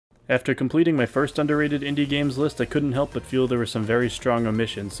After completing my first underrated indie games list, I couldn't help but feel there were some very strong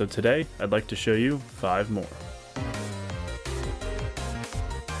omissions, so today, I'd like to show you 5 more.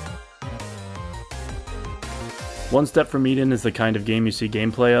 One Step from Eden is the kind of game you see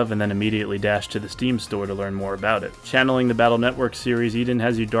gameplay of and then immediately dash to the Steam store to learn more about it. Channeling the Battle Network series, Eden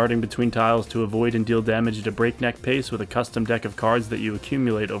has you darting between tiles to avoid and deal damage at a breakneck pace with a custom deck of cards that you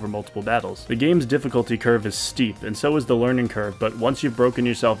accumulate over multiple battles. The game's difficulty curve is steep, and so is the learning curve, but once you've broken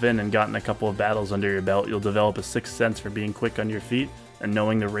yourself in and gotten a couple of battles under your belt, you'll develop a sixth sense for being quick on your feet and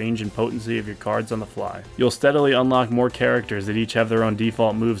knowing the range and potency of your cards on the fly. You'll steadily unlock more characters that each have their own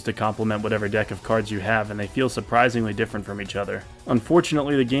default moves to complement whatever deck of cards you have, and they feel surprisingly different from each other.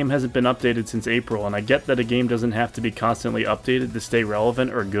 Unfortunately, the game hasn't been updated since April, and I get that a game doesn't have to be constantly updated to stay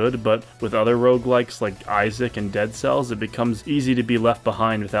relevant or good, but with other roguelikes like Isaac and Dead Cells, it becomes easy to be left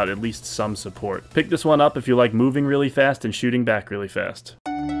behind without at least some support. Pick this one up if you like moving really fast and shooting back really fast.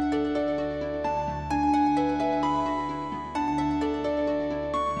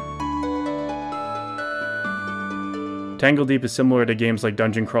 Tangle Deep is similar to games like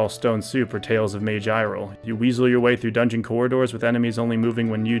Dungeon Crawl Stone Soup or Tales of Mage Iroh. You weasel your way through dungeon corridors with enemies only moving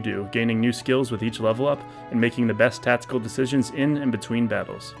when you do, gaining new skills with each level up, and making the best tactical decisions in and between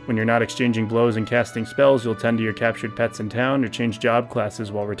battles. When you're not exchanging blows and casting spells, you'll tend to your captured pets in town or change job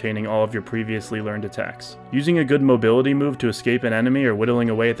classes while retaining all of your previously learned attacks. Using a good mobility move to escape an enemy or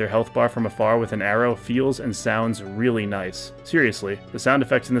whittling away at their health bar from afar with an arrow feels and sounds really nice. Seriously, the sound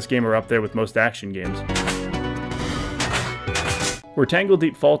effects in this game are up there with most action games. Where Tangle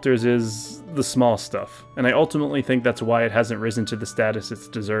Deep falters is the small stuff, and I ultimately think that's why it hasn't risen to the status it's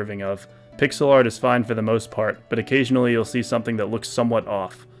deserving of. Pixel art is fine for the most part, but occasionally you'll see something that looks somewhat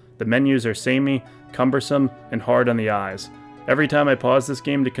off. The menus are samey, cumbersome, and hard on the eyes. Every time I paused this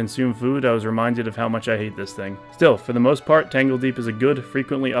game to consume food, I was reminded of how much I hate this thing. Still, for the most part, Tangle Deep is a good,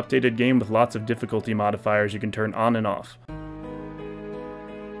 frequently updated game with lots of difficulty modifiers you can turn on and off.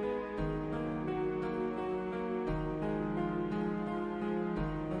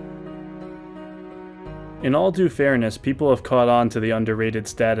 In all due fairness, people have caught on to the underrated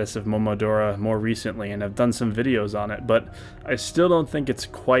status of Momodora more recently and have done some videos on it, but I still don't think it's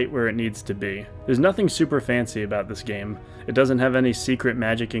quite where it needs to be. There's nothing super fancy about this game. It doesn't have any secret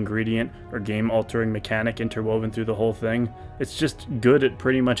magic ingredient or game-altering mechanic interwoven through the whole thing. It's just good at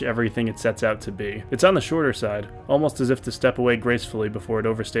pretty much everything it sets out to be. It's on the shorter side, almost as if to step away gracefully before it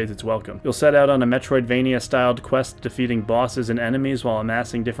overstays its welcome. You'll set out on a Metroidvania-styled quest defeating bosses and enemies while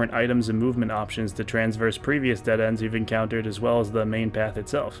amassing different items and movement options to transverse previous dead ends you've encountered as well as the main path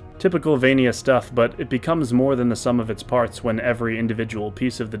itself. Typical Vania stuff, but it becomes more than the sum of its parts when every individual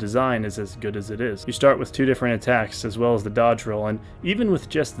piece of the design is as good as it is. You start with 2 different attacks as well as the dodge roll, and even with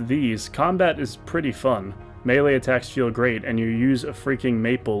just these, combat is pretty fun. Melee attacks feel great, and you use a freaking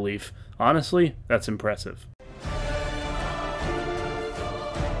maple leaf. Honestly, that's impressive.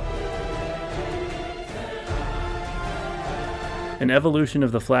 An evolution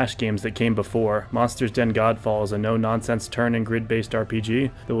of the Flash games that came before, Monster's Den Godfall is a no-nonsense turn and grid-based RPG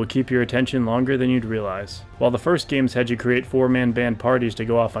that will keep your attention longer than you'd realize. While the first games had you create 4-man band parties to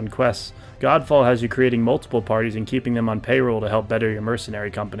go off on quests, Godfall has you creating multiple parties and keeping them on payroll to help better your mercenary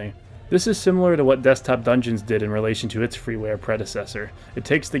company. This is similar to what Desktop Dungeons did in relation to its freeware predecessor. It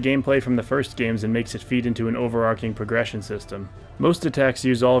takes the gameplay from the first games and makes it feed into an overarching progression system. Most attacks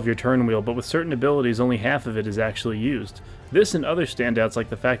use all of your turn wheel, but with certain abilities only half of it is actually used. This and other standouts like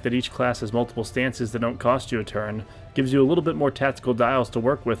the fact that each class has multiple stances that don't cost you a turn, gives you a little bit more tactical dials to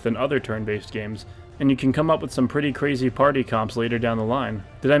work with than other turn-based games, and you can come up with some pretty crazy party comps later down the line.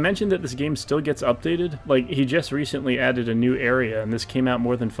 Did I mention that this game still gets updated? Like, he just recently added a new area and this came out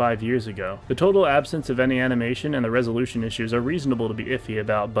more than 5 years ago. The total absence of any animation and the resolution issues are reasonable to be iffy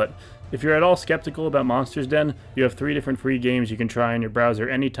about, but if you're at all skeptical about Monster's Den, you have 3 different free games you can try in your browser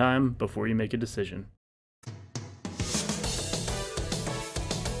anytime before you make a decision.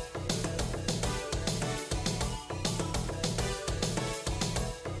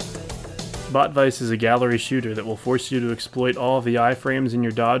 Botvice is a gallery shooter that will force you to exploit all of the iframes in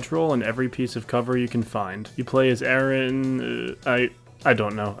your dodge roll and every piece of cover you can find. You play as Aaron... I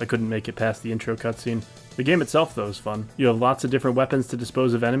don't know. I couldn't make it past the intro cutscene. The game itself, though, is fun. You have lots of different weapons to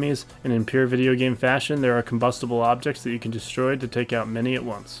dispose of enemies, and in pure video game fashion, there are combustible objects that you can destroy to take out many at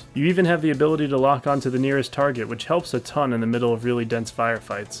once. You even have the ability to lock onto the nearest target, which helps a ton in the middle of really dense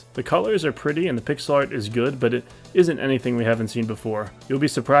firefights. The colors are pretty and the pixel art is good, but it isn't anything we haven't seen before. You'll be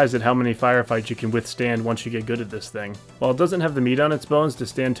surprised at how many firefights you can withstand once you get good at this thing. While it doesn't have the meat on its bones to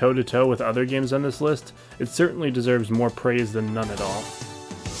stand toe-to-toe with other games on this list, it certainly deserves more praise than none at all.